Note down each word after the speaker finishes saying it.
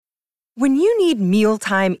When you need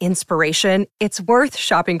mealtime inspiration, it's worth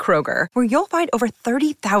shopping Kroger, where you'll find over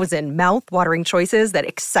 30,000 mouth-watering choices that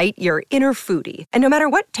excite your inner foodie. And no matter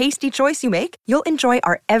what tasty choice you make, you'll enjoy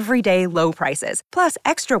our everyday low prices, plus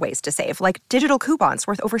extra ways to save, like digital coupons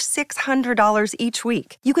worth over $600 each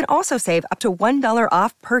week. You can also save up to $1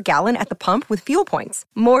 off per gallon at the pump with fuel points.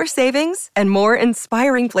 More savings and more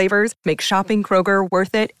inspiring flavors make shopping Kroger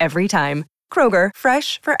worth it every time. Kroger,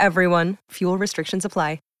 fresh for everyone. Fuel restrictions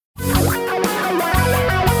apply.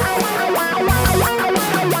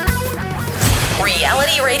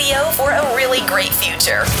 Reality radio for a really great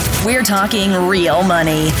future. We're talking real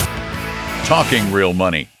money. Talking Real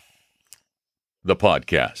Money, the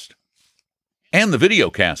podcast, and the video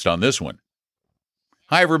cast on this one.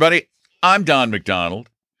 Hi, everybody. I'm Don McDonald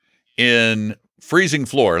in freezing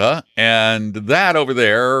Florida, and that over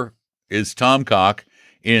there is Tom Cock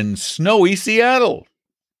in snowy Seattle.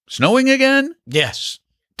 Snowing again? Yes.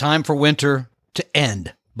 Time for winter to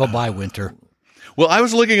end. Bye-bye, winter. Well, I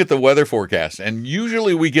was looking at the weather forecast, and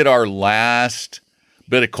usually we get our last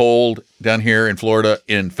bit of cold down here in Florida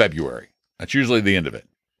in February. That's usually the end of it.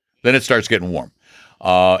 Then it starts getting warm.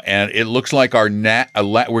 And it looks like we're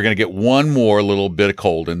going to get one more little bit of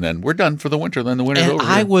cold, and then we're done for the winter. Then the winter's over.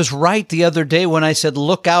 I was right the other day when I said,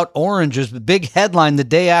 look out, oranges. The big headline the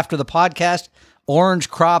day after the podcast, orange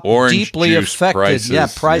crop deeply affected.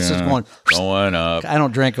 Prices, prices going up. I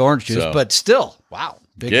don't drink orange juice, but still, wow,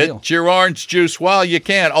 big deal. Get your orange juice while you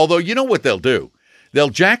can. Although, you know what they'll do? They'll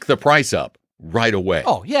jack the price up right away.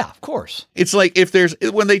 Oh, yeah, of course. It's like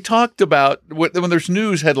when there's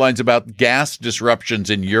news headlines about gas disruptions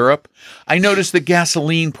in Europe, I noticed that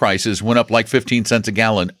gasoline prices went up like 15 cents a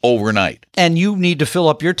gallon overnight. And you need to fill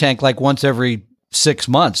up your tank like once every 6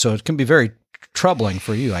 months, so it can be very troubling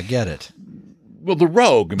for you. I get it. Well, the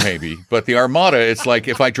Rogue, maybe, but the Armada, it's like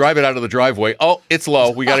if I drive it out of the driveway, oh, it's low.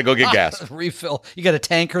 We got to go get gas. Refill. You got a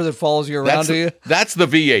tanker that follows you around, do you? That's the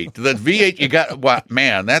V8. The V8, you got, wow,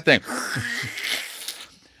 man, that thing.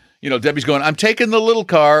 You know, Debbie's going, I'm taking the little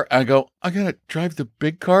car. I go, I got to drive the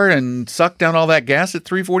big car and suck down all that gas at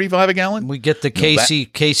 $3.45 a gallon? We get the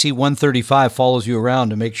KC 135 follows you around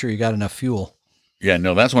to make sure you got enough fuel. Yeah,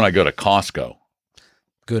 no, that's when I go to Costco.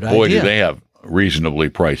 Good idea. Boy, do they have reasonably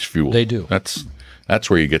priced fuel. They do. That's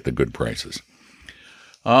where you get the good prices.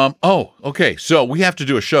 Okay. So we have to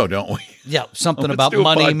do a show, don't we? Yeah, something about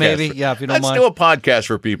money, maybe. Yeah, if you don't mind. Let's do a podcast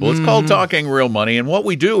for people. It's called Talking Real Money, and what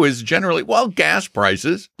we do is generally, gas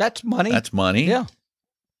prices. That's money. That's money. Yeah.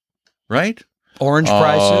 Right? Orange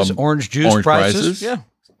prices, orange juice prices. Yeah.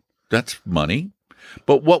 That's money.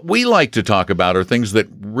 But what we like to talk about are things that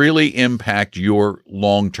really impact your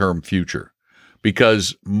long-term future,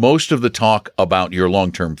 because most of the talk about your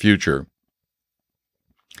long-term future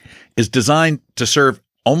is designed to serve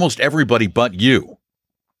almost everybody but you.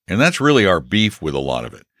 And that's really our beef with a lot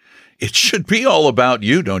of it. It should be all about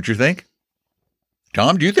you, don't you think?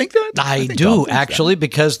 Tom, do you think that? I do, actually,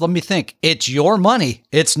 because let me think. It's your money.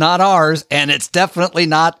 It's not ours, and it's definitely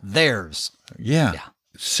not theirs. Yeah.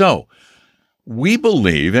 So we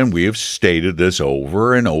believe, and we have stated this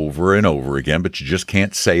over and over and over again, but you just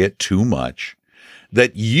can't say it too much,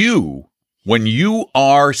 that when you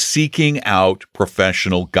are seeking out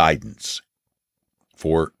professional guidance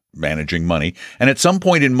for managing money, and at some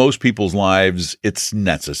point in most people's lives, it's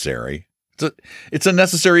necessary. It's a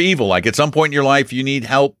necessary evil. Like at some point in your life, you need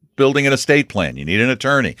help building an estate plan. You need an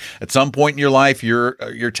attorney. At some point in your life,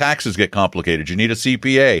 your taxes get complicated. You need a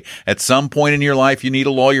CPA. At some point in your life, you need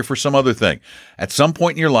a lawyer for some other thing. At some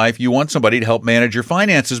point in your life, you want somebody to help manage your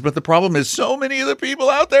finances. But the problem is so many of the people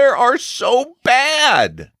out there are so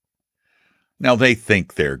bad. Now, they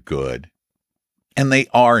think they're good, and they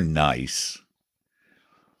are nice,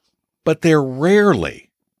 but they're rarely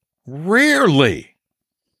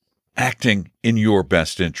acting in your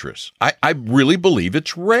best interests. I really believe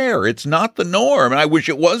it's rare. It's not the norm, and I wish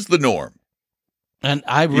it was the norm. And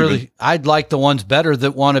I'd like the ones better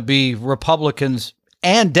that want to be Republicans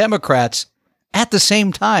and Democrats at the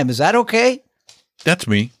same time. Is that okay? That's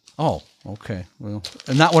me. Oh, okay. Well,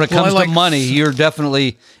 and not when it comes to money. You're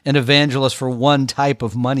definitely an evangelist for one type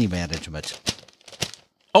of money management.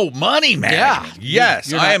 Oh, money management. Yeah.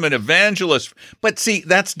 Yes, I am an evangelist. But see,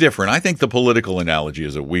 that's different. I think the political analogy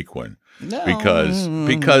is a weak one. No.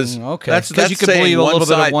 Because okay. That's you can believe a little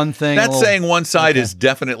bit of one thing. That's saying one side is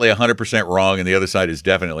definitely 100% wrong and the other side is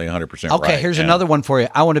definitely 100% right. Okay, here's another one for you.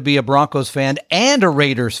 I want to be a Broncos fan and a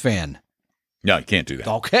Raiders fan. No, you can't do that.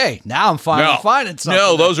 Okay, now I'm finding something.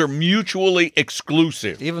 No, those are mutually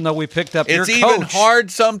exclusive. Even though we picked up your coach. It's even hard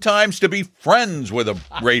sometimes to be friends with a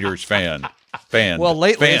Raiders fan. Fanned. Well,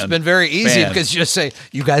 lately it's Fanned. been very easy Fanned. because you just say,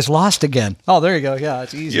 you guys lost again. Oh, there you go. Yeah,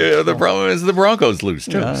 it's easy. Yeah, the problem is the Broncos lose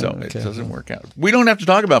too, Yeah, so okay. it doesn't work out. We don't have to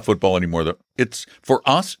talk about football anymore, though. It's for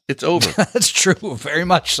us, it's over. That's true, very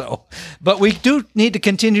much so. But we do need to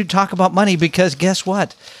continue to talk about money because guess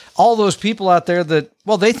what? All those people out there that,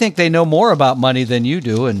 well, they think they know more about money than you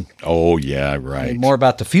do and Oh yeah, right. more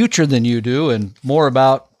about the future than you do and more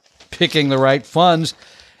about picking the right funds.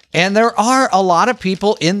 And there are a lot of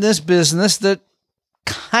people in this business that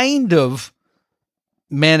kind of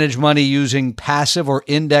manage money using passive or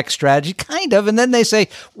index strategy, kind of. And then they say,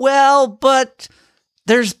 well, but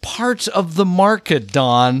there's parts of the market,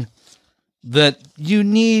 Don, that you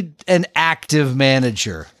need an active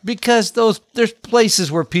manager because there's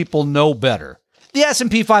places where people know better. The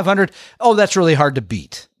S&P 500, oh, that's really hard to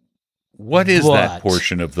beat. What is that But-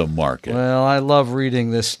 portion of the market? Well, I love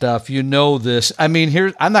reading this stuff. You know this. I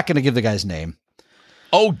mean, I'm not going to give the guy's name.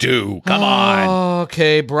 Oh, come on.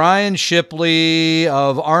 Okay, Brian Shipley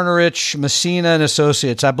of Arnerich, Messina and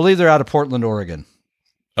Associates. I believe they're out of Portland, Oregon.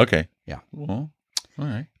 Okay. Yeah. Well, all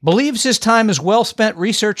right. Believes his time is well spent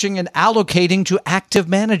researching and allocating to active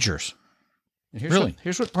managers. Really?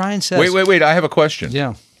 Here's what Brian says. Wait. I have a question.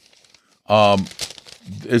 Yeah.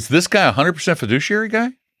 Is this guy a 100% fiduciary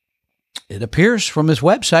guy? It appears from his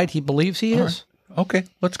website he believes he All is. right. Okay,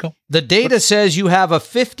 let's go. The data says you have a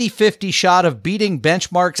 50-50 shot of beating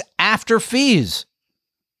benchmarks after fees.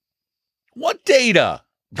 What data?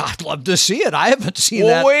 I'd love to see it. I haven't seen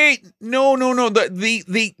Well, that. wait. No.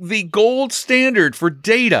 The gold standard for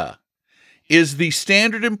data is the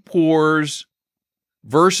Standard & Poor's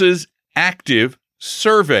versus active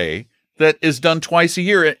survey that is done twice a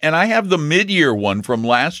year. And I have the mid-year one from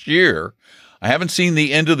last year. I haven't seen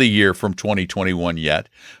the end of the year from 2021 yet.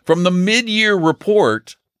 From the mid-year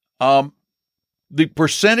report, the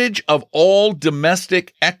percentage of all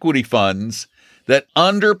domestic equity funds that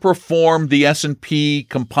underperformed the S&P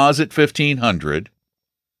Composite 1500,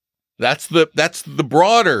 that's the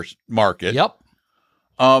broader market. Yep.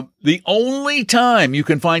 The only time you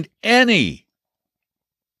can find any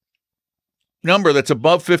number that's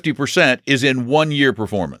above 50% is in 1 year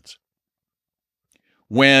performance.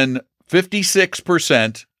 When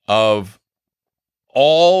 56% of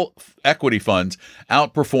all equity funds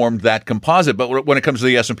outperformed that composite. But when it comes to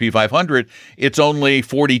the S&P 500, it's only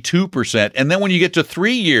 42%. And then when you get to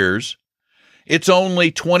 3 years, it's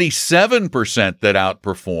only 27% that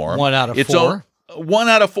outperform. 1 out of It's 4. 1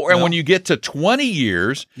 out of 4. Yeah. And when you get to 20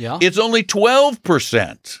 years, Yeah. it's only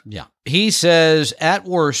 12%. Yeah. He says at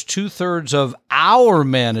worst, 2/3 of our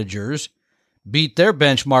managers beat their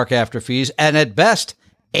benchmark after fees, and at best,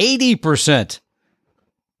 80%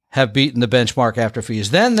 have beaten the benchmark after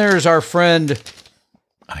fees. Then there's our friend,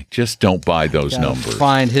 I just don't buy those gotta numbers.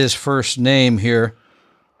 find his first name here,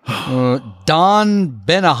 Don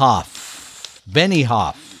Benioff.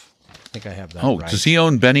 I think I have that Oh, right. does he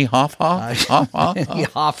own Benny Hoff? He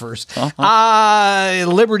offers.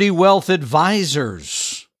 Liberty Wealth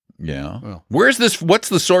Advisors. Yeah. Well. Where's this? What's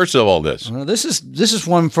the source of all this? This is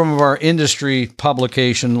one from our industry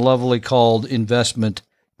publication, lovely called Investment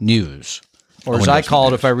News, or as I Investment call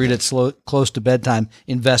it, News. if I read it close to bedtime,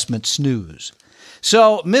 Investment Snooze.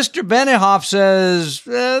 So Mr. Benioff says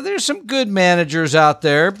there's some good managers out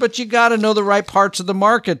there, but you got to know the right parts of the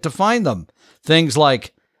market to find them. Things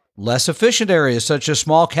like less efficient areas such as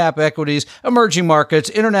small cap equities, emerging markets,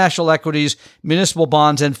 international equities, municipal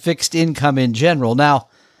bonds, and fixed income in general. Now,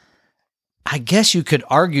 I guess you could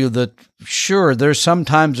argue that, sure, there's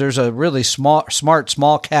a really smart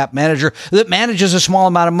small cap manager that manages a small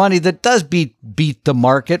amount of money that does beat the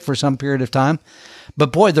market for some period of time.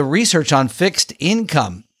 But boy, the research on fixed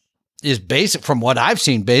income is basic. From what I've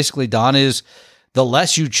seen, basically, Don, is the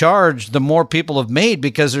less you charge, the more people have made,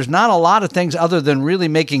 because there's not a lot of things other than really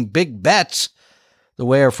making big bets the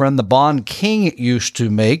way our friend the Bond King used to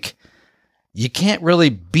make. You can't really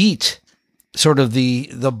beat sort of the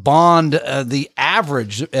bond, the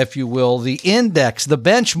average, if you will, the index, the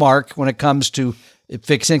benchmark when it comes to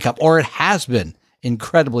fixed income, or it has been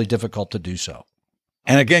incredibly difficult to do so.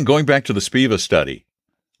 And again, going back to the Spiva study,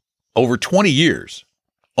 over 20 years,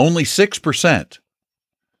 only 6%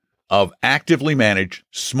 of actively managed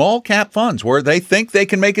small cap funds where they think they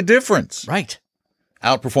can make a difference Right.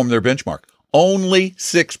 outperform their benchmark. Only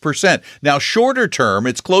 6%. Now, shorter term,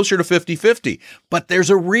 it's closer to 50-50, but there's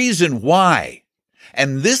a reason why.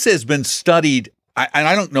 And this has been studied. And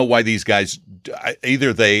I don't know why these guys,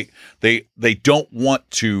 either they don't want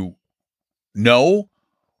to know,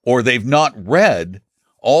 or they've not read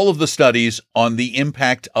all of the studies on the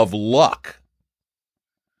impact of luck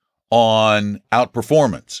on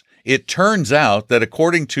outperformance. it turns out that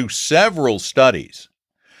according to several studies,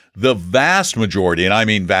 the vast majority, and I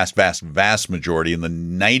mean vast, vast, vast majority, in the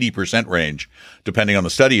 90% range, depending on the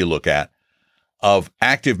study you look at, of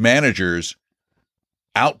active managers'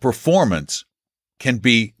 outperformance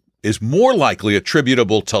is more likely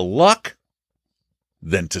attributable to luck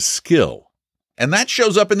than to skill. And that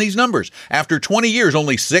shows up in these numbers. After 20 years,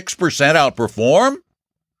 only 6% outperform.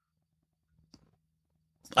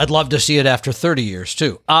 I'd love to see it after 30 years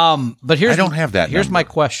too. But I don't have that. Here's number. my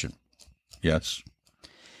question. Yes.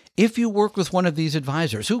 If you work with one of these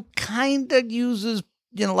advisors who kind of uses,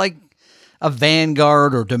 like a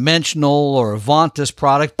Vanguard or Dimensional or Avantis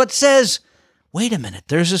product, but says, wait a minute,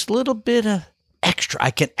 there's this little bit of extra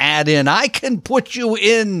I can add in. I can put you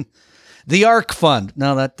in the ARC fund.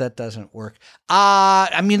 No, that doesn't work.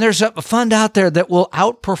 There's a fund out there that will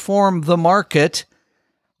outperform the market.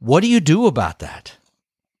 What do you do about that?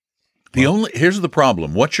 Here's the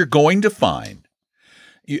problem. What you're going to find,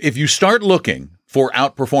 if you start looking for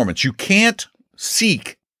outperformance, you can't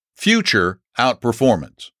seek future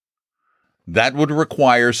outperformance. That would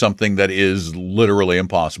require something that is literally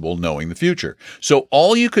impossible, knowing the future. So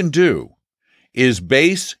all you can do is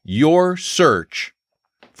base your search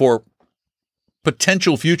for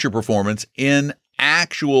potential future performance in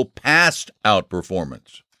actual past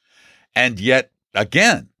outperformance. And yet,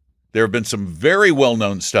 again, there have been some very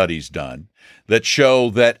well-known studies done that show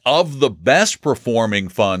that of the best performing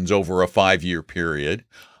funds over a 5-year period,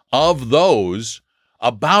 of those,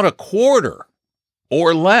 about a quarter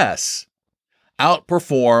or less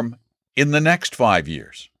outperform in the next 5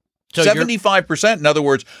 years. So 75%, in other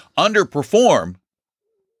words, underperform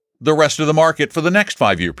the rest of the market for the next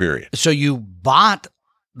 5-year period. So you bought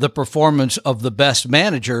the performance of the best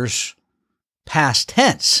managers past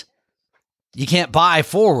tense. You can't buy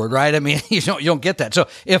forward, right? I mean, you don't get that. So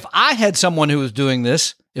if I had someone who was doing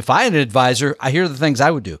this, if I had an advisor, here are the things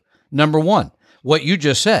I would do. Number one, what you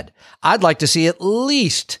just said. I'd like to see at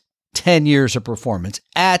least 10 years of performance,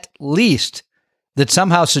 at least, that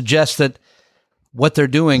somehow suggests that what they're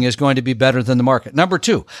doing is going to be better than the market. Number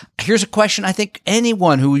two, here's a question I think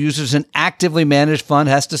anyone who uses an actively managed fund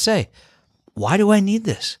has to say. Why do I need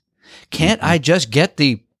this? Can't I just get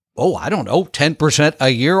the, 10% a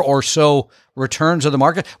year or so returns of the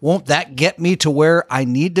market? Won't that get me to where I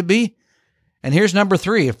need to be? And here's number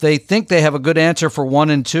three. If they think they have a good answer for 1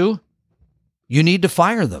 and 2, you need to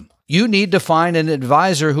fire them. You need to find an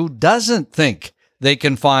advisor who doesn't think they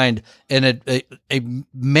can find a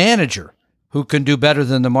manager who can do better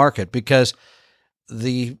than the market, because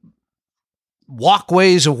the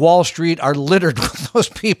walkways of Wall Street are littered with those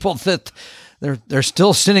people that they're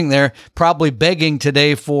still sitting there probably begging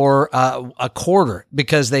today for a quarter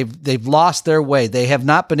because they've lost their way. They have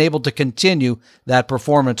not been able to continue that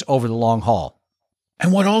performance over the long haul.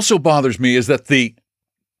 And what also bothers me is that the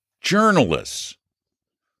journalists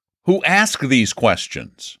who ask these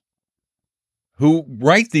questions, who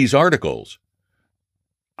write these articles,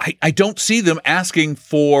 I don't see them asking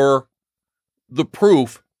for the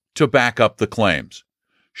proof to back up the claims.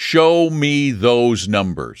 Show me those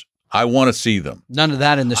numbers. I want to see them. None of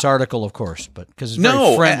that in this article, of course, but because it's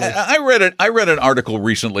very friendly. I read an article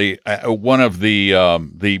recently, one of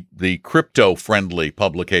the crypto-friendly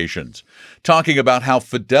publications, talking about how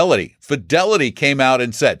Fidelity came out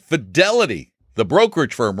and said, Fidelity, the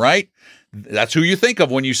brokerage firm, right? That's who you think of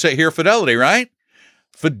when you hear Fidelity, right?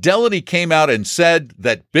 Fidelity came out and said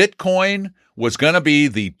that Bitcoin was going to be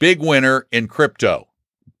the big winner in crypto.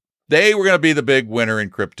 They were going to be the big winner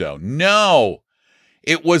in crypto. No,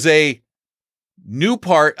 it was a new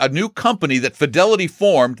company that Fidelity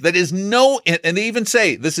formed that is and they even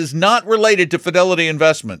say this is not related to Fidelity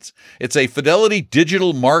Investments. It's a Fidelity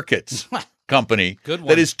Digital Markets company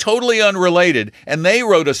that is totally unrelated. And they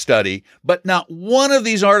wrote a study, but not one of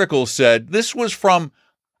these articles said this was from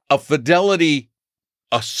a Fidelity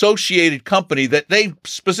associated company that they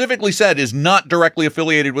specifically said is not directly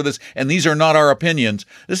affiliated with us, and these are not our opinions.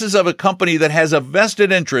 This is of a company that has a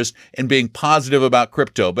vested interest in being positive about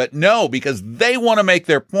crypto. But no, because they want to make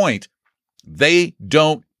their point, they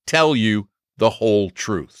don't tell you the whole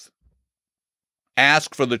truth.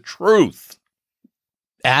 Ask for the truth.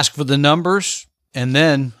 Ask for the numbers, and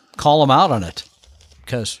then call them out on it.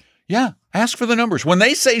 Yeah, ask for the numbers. When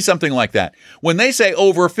they say something like that, when they say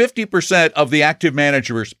over 50% of the active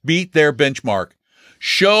managers beat their benchmark,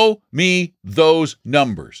 show me those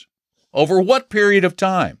numbers. Over what period of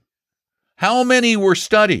time? How many were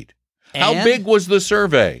studied? How big was the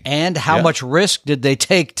survey? And how much risk did they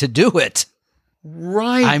take to do it?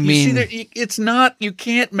 Right. I mean, it's not, you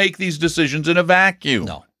can't make these decisions in a vacuum.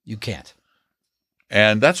 No, you can't.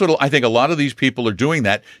 And that's what I think a lot of these people are doing,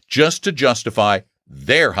 that just to justify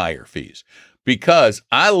their higher fees. Because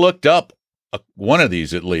I looked up one of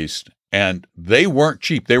these at least, and they weren't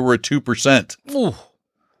cheap. They were a 2%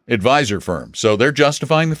 advisor firm. So they're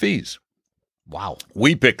justifying the fees. Wow.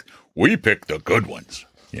 We pick the good ones.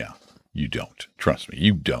 Yeah, you don't. Trust me,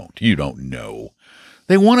 you don't. You don't know.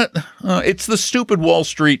 They want it. It's the stupid Wall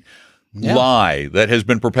Street lie that has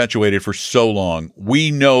been perpetuated for so long.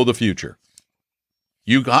 We know the future.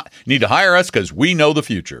 You need to hire us because we know the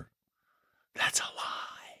future. That's a lie.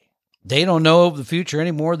 They don't know the future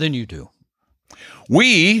any more than you do.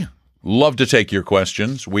 We love to take your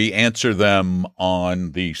questions. We answer them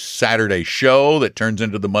on the Saturday show that turns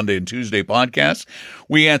into the Monday and Tuesday podcast.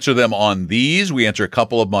 We answer them on these. We answer a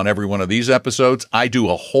couple of them on every one of these episodes. I do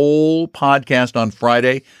a whole podcast on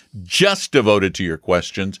Friday just devoted to your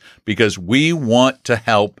questions because we want to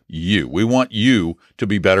help you. We want you to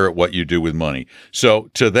be better at what you do with money. So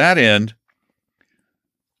to that end,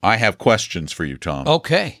 I have questions for you, Tom.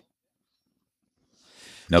 Okay.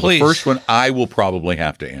 Now, Please. The first one I will probably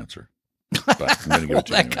have to answer. But I'm going to give it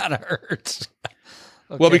to you That anyway. kind of hurts.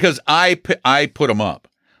 Okay. Well, because I put them up.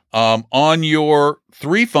 On your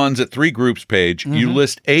 3 funds at 3 groups page, you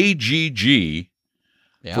list AGG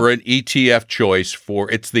for an ETF choice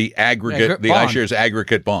it's the aggregate, the bond. iShares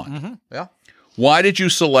aggregate bond. Yeah. Why did you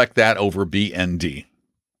select that over BND?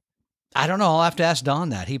 I don't know. I'll have to ask Don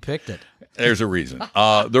that. He picked it. There's a reason.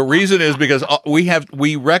 The reason is because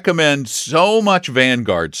we recommend so much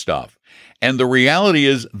Vanguard stuff. And the reality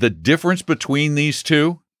is the difference between these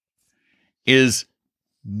two is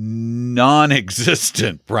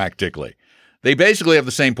non-existent practically. They basically have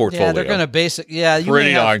the same portfolio. Yeah, they're going to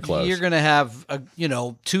Pretty darn close. You're going to have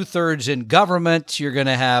 2/3 in government. You're going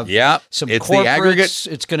to have some it's corporates. the aggregate.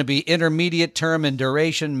 It's going to be intermediate term and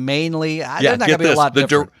duration mainly. There's not going get to be this. a lot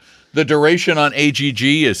different. The duration on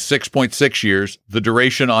AGG is 6.6 years. The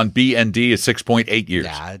duration on BND is 6.8 years.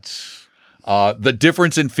 Yeah, it's the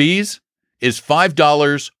difference in fees is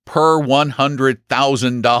 $5 per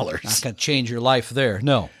 $100,000. not going to change your life there.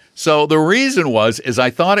 No. So the reason is I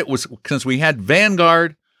thought it was, since we had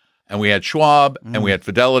Vanguard and we had Schwab and we had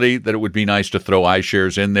Fidelity, that it would be nice to throw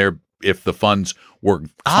iShares in there if the funds were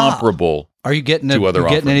comparable. Are you getting to other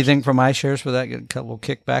offerings. anything from iShares for that? Getting a little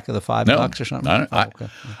kickback of the $5 or something? Okay.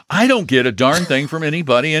 I don't get a darn thing from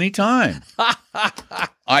anybody anytime.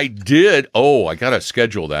 I did. Oh, I got to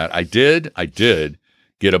schedule that. I did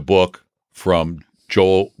get a book from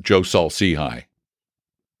Joe Saul-Sehy.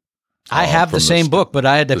 I have the same book, but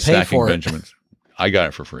I had to pay Stacking for it. Benjamins. I got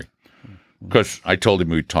it for free because I told him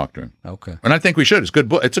we'd talk to him. Okay. And I think we should. It's a good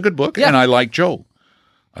book. It's a good book. Yeah. And I like Joe.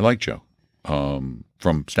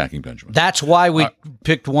 From Stacking Benjamins. That's why we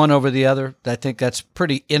picked one over the other. I think that's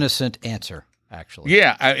pretty innocent answer, actually.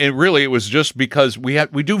 Yeah, it was just because we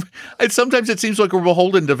do. Sometimes it seems like we're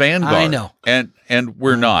beholden to Vanguard. I know, and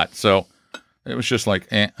we're not. So it was just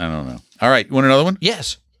like, I don't know. All right, you want another one?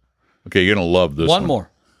 Yes. Okay, you're gonna love this one. One more.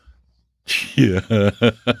 Yeah.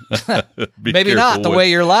 Maybe not the way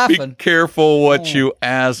you're laughing. Be careful what you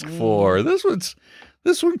ask for.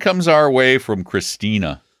 This one comes our way from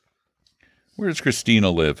Christina. Where does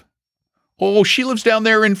Christina live? Oh, she lives down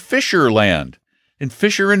there in Fisherland, in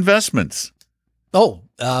Fisher Investments. Oh,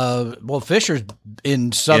 well, Fisher's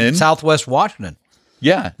in Southwest Washington.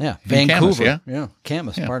 Yeah. Yeah. In Vancouver. Camas, yeah.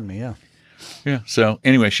 Camas, pardon me, yeah. Yeah. So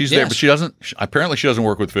anyway, she's there, but she doesn't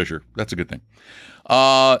work with Fisher. That's a good thing.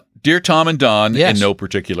 Dear Tom and Don, in no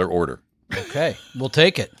particular order. Okay. We'll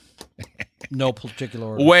take it. No particular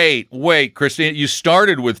order. Wait, Christina, you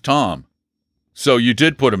started with Tom. So you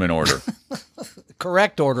did put them in order.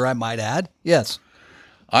 Correct order, I might add. Yes.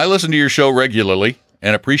 I listen to your show regularly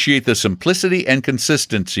and appreciate the simplicity and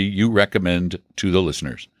consistency you recommend to the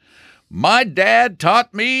listeners. My dad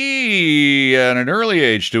taught me at an early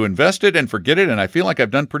age to invest it and forget it, and I feel like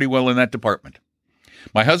I've done pretty well in that department.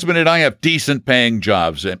 My husband and I have decent paying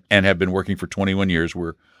jobs and have been working for 21 years.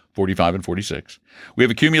 We're 45 and 46. We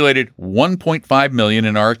have accumulated $1.5 million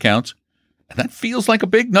in our accounts. And that feels like a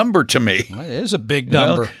big number to me. It is a big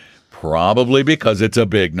number. Well, probably because it's a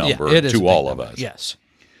big number to all of us. Yes.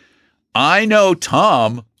 I know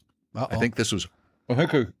Tom. I think this was. I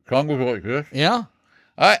think Tom was like this. Yeah.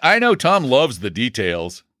 I know Tom loves the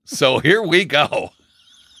details. So here we go.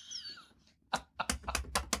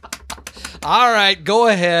 All right, go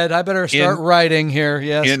ahead. I better start writing here.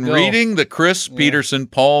 Yes. In reading the Chris Peterson,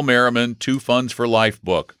 Paul Merriman, 2 Funds for Life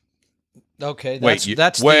book. Okay. That's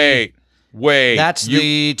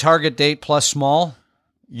the target date plus small.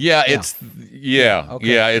 Yeah, it's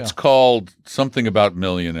it's called something about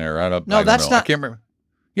millionaire. I don't know. I can't remember.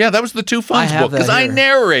 Yeah, that was the 2 Funds book because I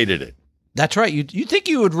narrated it. That's right. You think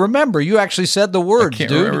you would remember. You actually said the words, Can't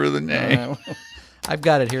dude. remember the name. I've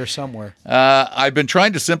got it here somewhere. I've been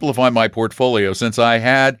trying to simplify my portfolio since I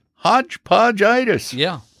had hodgepodgeitis.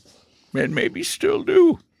 Yeah. And maybe still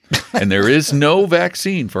do. And there is no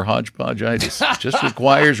vaccine for hodgepodgeitis. It just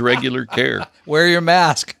requires regular care. Wear your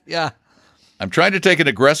mask. Yeah. I'm trying to take an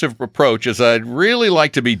aggressive approach as I'd really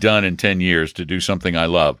like to be done in 10 years to do something I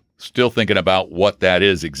love. Still thinking about what that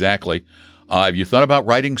is exactly. Have you thought about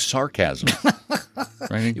writing sarcasm?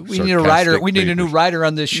 We need a writer. We need a new writer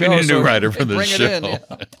on this show. We need a new writer for this show. Bring it in. Yeah.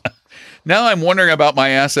 Now I'm wondering about my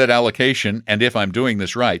asset allocation and if I'm doing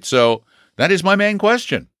this right. So that is my main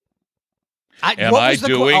question. Am I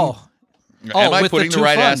putting the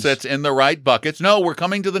right funds? assets in the right buckets? No, we're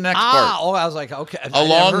coming to the next part. Oh, I was like, okay.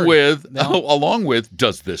 Along with,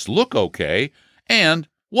 does this look okay? And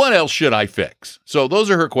what else should I fix? So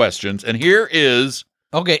those are her questions. And here is...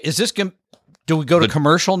 Okay, is this... Do we go to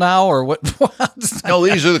commercial now or what? No,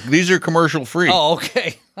 these are commercial free. Oh,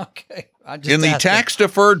 okay. Okay. In the tax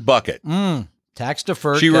deferred bucket. Tax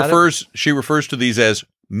deferred. She refers to these as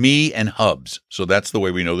me and hubs. So that's the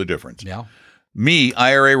way we know the difference. Yeah. Me,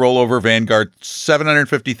 IRA rollover, Vanguard,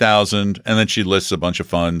 $750,000, and then she lists a bunch of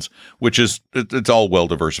funds, which is it's all well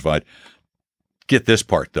diversified. Get this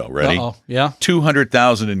part though, ready? Yeah.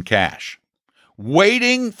 $200,000 in cash.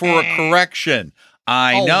 Waiting for a correction.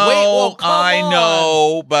 I know,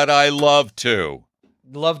 but I love to.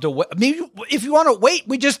 Love to wait. I mean, if you want to wait,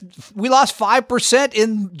 we lost 5%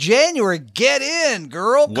 in January. Get in,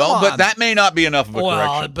 girl. Come on. But that may not be enough of a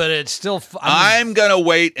correction. But it's still. I'm gonna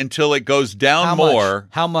wait until it goes down more.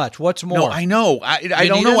 How much? What's more? No, I know. I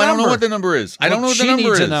don't know. I don't know what the number is. I don't know what the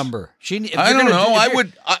number is. She needs a number. I don't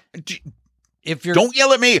know. If you're, don't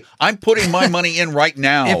yell at me. I'm putting my money in right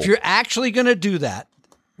now. If you're actually going to do that,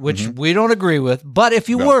 which we don't agree with, but if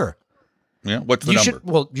you were. Yeah, what's the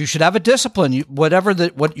number? You should have a discipline.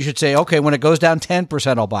 What you should say, okay, when it goes down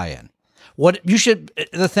 10%, I'll buy in.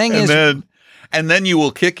 And then you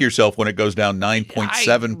will kick yourself when it goes down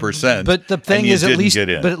 9.7%. But the thing is, at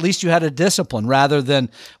least you had a discipline rather than,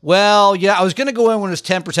 I was going to go in when it was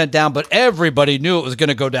 10% down, but everybody knew it was going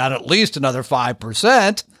to go down at least another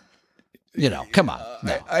 5%. Come on.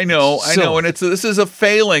 No. I know. And this is a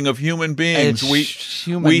failing of human beings. It's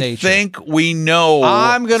human we nature. think we know.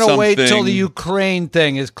 I'm going to wait till the Ukraine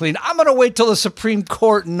thing is clean. I'm going to wait till the Supreme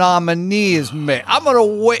Court nominee is made. I'm going to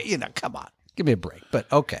wait. Come on. Give me a break. But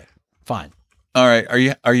okay, fine. All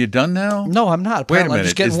right. Are you done now? No, I'm not. Wait a minute. I'm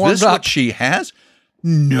just getting is warmed this up. what she has?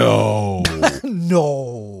 No.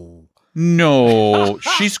 No.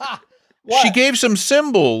 She gave some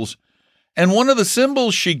symbols. And one of the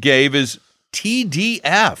symbols she gave is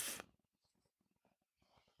TDF.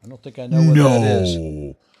 I don't think I know what that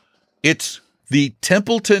is. It's the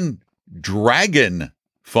Templeton Dragon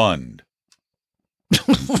Fund.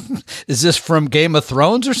 Is this from Game of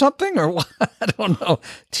Thrones or something? Or what? I don't know.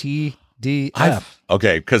 TDF.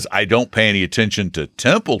 Okay, because I don't pay any attention to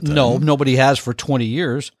Templeton. No, nobody has for 20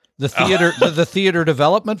 years. The theater, the Theater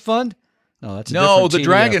Development Fund? No, that's the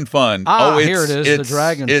Dragon Fund. Here it is, the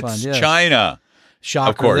Dragon Fund. It's China. Shocker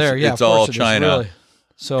of course, there. Yeah, it's all China. Really.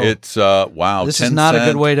 So it's wow. This is not a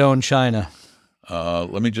good way to own China.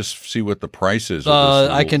 Let me just see what the price is.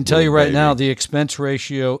 I can tell you right now, the expense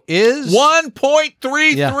ratio is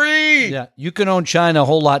 1.33. Yeah, you can own China a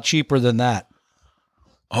whole lot cheaper than that.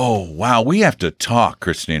 Oh wow, we have to talk,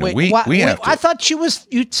 Christina. We have to. I thought you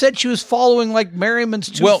said she was following like Merriman's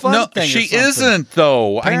Fund thing. She isn't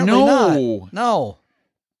though. Apparently I know. Not. No.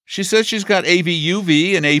 She says she's got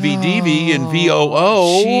AVUV and AVDV and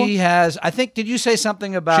VOO. She has. I think. Did you say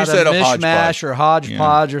something about a mishmash or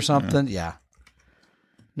hodgepodge or something? Yeah.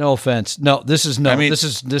 No offense. No, this is This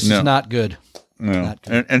is not good. No.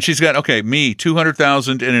 And she's got, me,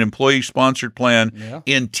 $200,000 in an employee-sponsored plan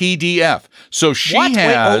in TDF. So she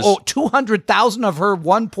has... 200,000 of her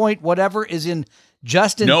 1 point whatever is in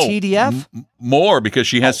TDF? More, because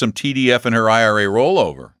she has some TDF in her IRA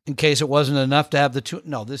rollover. In case it wasn't enough to have the two...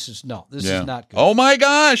 No, this is not good. Oh, my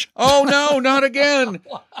gosh. Oh, no, not again.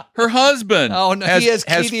 Her husband. Oh, no, he has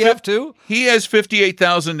TDF too? He has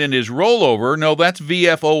 58,000 in his rollover. No, that's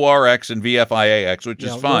VFORX and VFIAX, which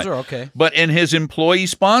is fine. Those are okay. But in his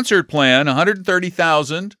employee-sponsored plan,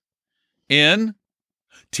 130,000 in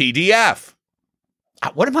TDF.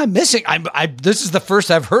 What am I missing? This is the first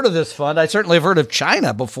I've heard of this fund. I certainly have heard of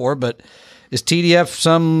China before, but is TDF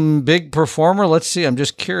some big performer? Let's see. I'm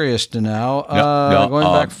just curious to now. Going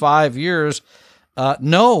back 5 years.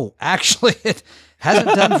 No, actually, it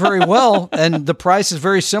hasn't done very well, and the price is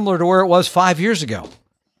very similar to where it was 5 years ago.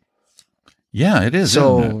 Yeah, it is.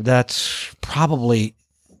 So that's probably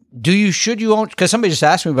should you own, because somebody just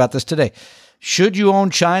asked me about this today. Should you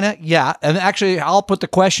own China? Yeah. And actually, I'll put the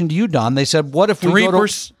question to you, Don. They said, what if we go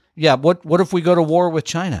to, what if we go to war with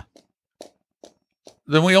China?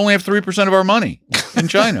 Then we only have 3% of our money in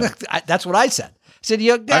China. That's what I said. I said,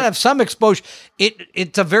 you got to have some exposure.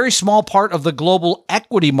 It's a very small part of the global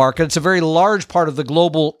equity market. It's a very large part of the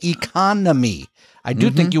global economy. I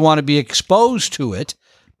do think you want to be exposed to it,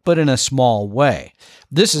 but in a small way.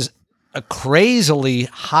 This is a crazily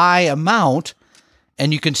high amount,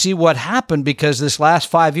 and you can see what happened because this last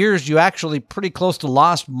 5 years, you actually pretty close to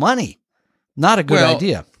lost money. Not a good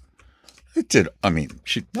idea. It did. I mean,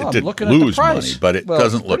 it did looking lose at the money, but it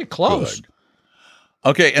doesn't look close. Good.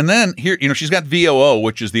 Okay, and then here, she's got VOO,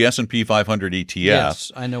 which is the S&P 500 ETF.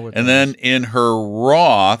 Yes, I know what. And then in her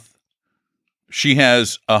Roth, she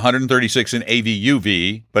has 136 in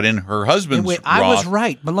AVUV, but in her husband's Roth, I was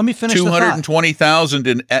right, but let me finish. 220,000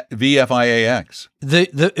 in VFIAX.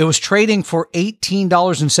 It was trading for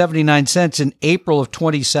 $18.79 in April of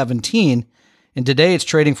 2017, and today it's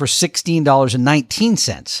trading for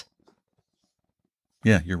 $16.19.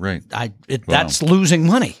 Yeah, you're right. That's losing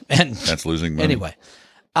money, and that's losing money. Anyway,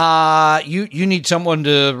 you need someone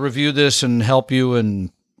to review this and help you,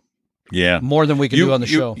 and more than we can do on the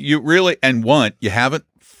show. You really you haven't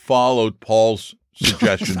followed Paul's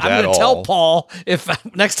suggestions at all. I'm going to tell Paul if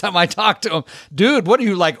next time I talk to him, dude, what are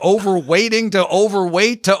you like overweight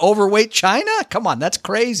China? Come on, that's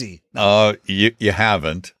crazy. You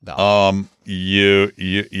haven't. No.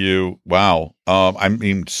 Wow. I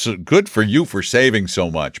mean, good for you for saving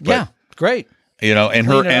so much. But, yeah, great. In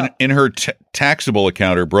her taxable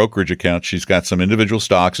account, her brokerage account, she's got some individual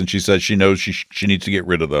stocks, and she says she knows she needs to get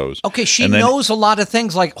rid of those. Okay, she knows a lot of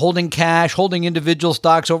things like holding cash, holding individual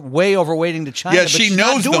stocks, way overweighting to China. Yeah, she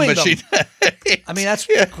knows them, but she. I mean, that's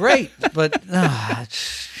great, but no.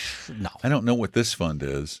 I don't know what this fund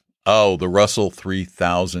is. Oh, the Russell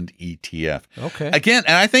 3000 ETF. Okay. Again,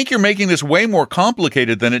 and I think you're making this way more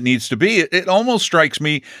complicated than it needs to be. It almost strikes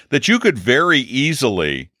me that you could very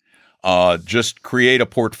easily just create a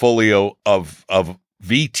portfolio of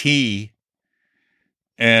VT,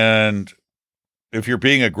 and if you're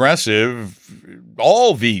being aggressive,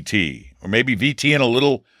 all VT, or maybe VT and a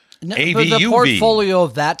little AVUV. For the portfolio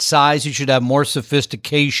of that size, you should have more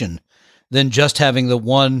sophistication than just having the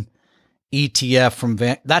one ETF from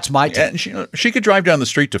That's my take. And she could drive down the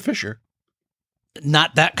street to Fisher.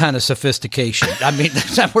 Not that kind of sophistication. I mean,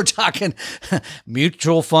 we're talking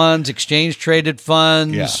mutual funds, exchange traded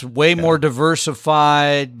funds, way more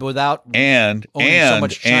diversified without owning so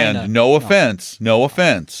much China. And no offense.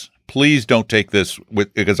 Please don't take this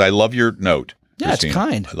because I love your note. Yeah, Christina. It's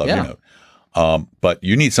kind. I love your note. But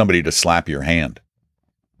you need somebody to slap your hand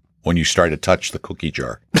when you start to touch the cookie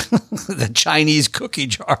jar. The Chinese cookie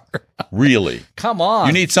jar. Really? Come on.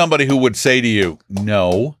 You need somebody who would say to you,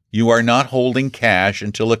 no, you are not holding cash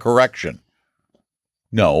until a correction.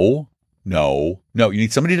 No. You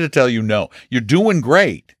need somebody to tell you no. You're doing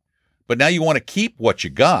great, but now you want to keep what you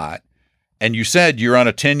got. And you said you're on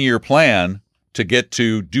a 10-year plan to get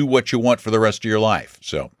to do what you want for the rest of your life.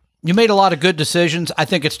 So you made a lot of good decisions. I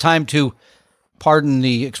think it's time to, pardon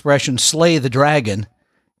the expression, slay the dragon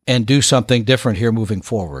and do something different here moving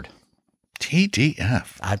forward.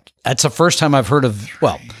 TDF. That's the first time I've heard of,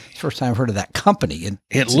 that company. And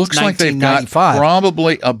it looks like they've got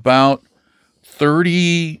probably about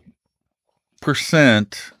 30%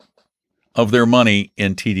 of their money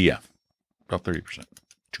in TDF. About 30%.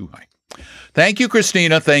 Too high. Thank you,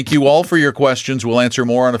 Christina. Thank you all for your questions. We'll answer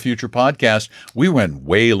more on a future podcast. We went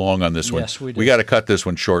way long on this one. Yes, we did. We got to cut this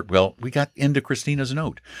one short. Well, we got into Christina's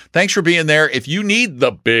note. Thanks for being there. If you need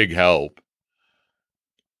the big help,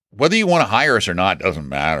 whether you want to hire us or not doesn't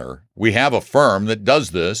matter. We have a firm that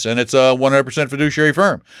does this, and it's a 100% fiduciary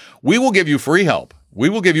firm. We will give you free help. We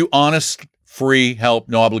will give you honest, free help,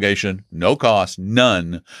 no obligation, no cost,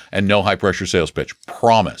 none, and no high-pressure sales pitch.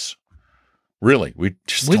 Promise. Really, we've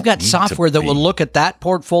got software that will look at that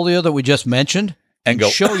portfolio that we just mentioned and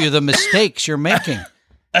show you the mistakes you're making.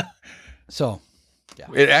 So,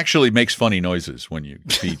 it actually makes funny noises when you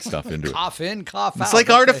feed stuff into it. Cough in, cough out. It's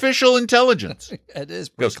like artificial intelligence. It is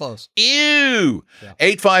pretty close. Ew.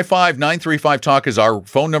 855-935-TALK is our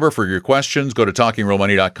phone number for your questions. Go to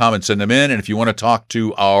talkingrealmoney.com and send them in. And if you want to talk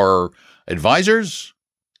to our advisors,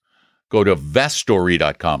 go to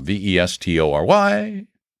vestory.com,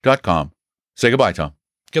 VESTORY.com. Say goodbye, Tom.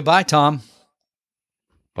 Goodbye, Tom.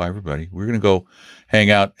 Bye, everybody. We're going to go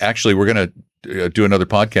hang out. Actually, we're going to do another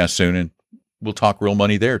podcast soon, and we'll talk real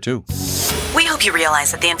money there, too. We hope hope you realize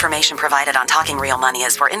that the information provided on Talking Real Money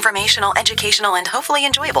is for informational, educational, and hopefully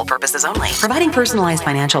enjoyable purposes only. Providing personalized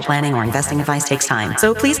financial planning or investing advice takes time,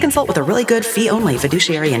 so please consult with a really good fee-only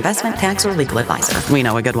fiduciary investment, tax, or legal advisor. We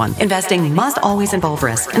know a good one. Investing must always involve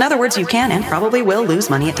risk. In other words, you can and probably will lose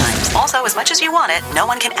money at times. Also, as much as you want it, no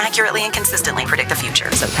one can accurately and consistently predict the future,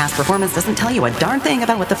 so past performance doesn't tell you a darn thing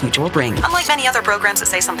about what the future will bring. Unlike many other programs that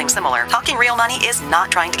say something similar, Talking Real Money is not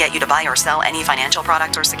trying to get you to buy or sell any financial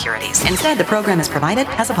products or securities. Instead, the program is provided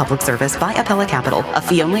as a public service by Apella Capital, a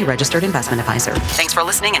fee-only registered investment advisor. Thanks for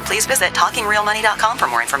listening, and please visit TalkingRealMoney.com for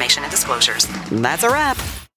more information and disclosures. That's a wrap.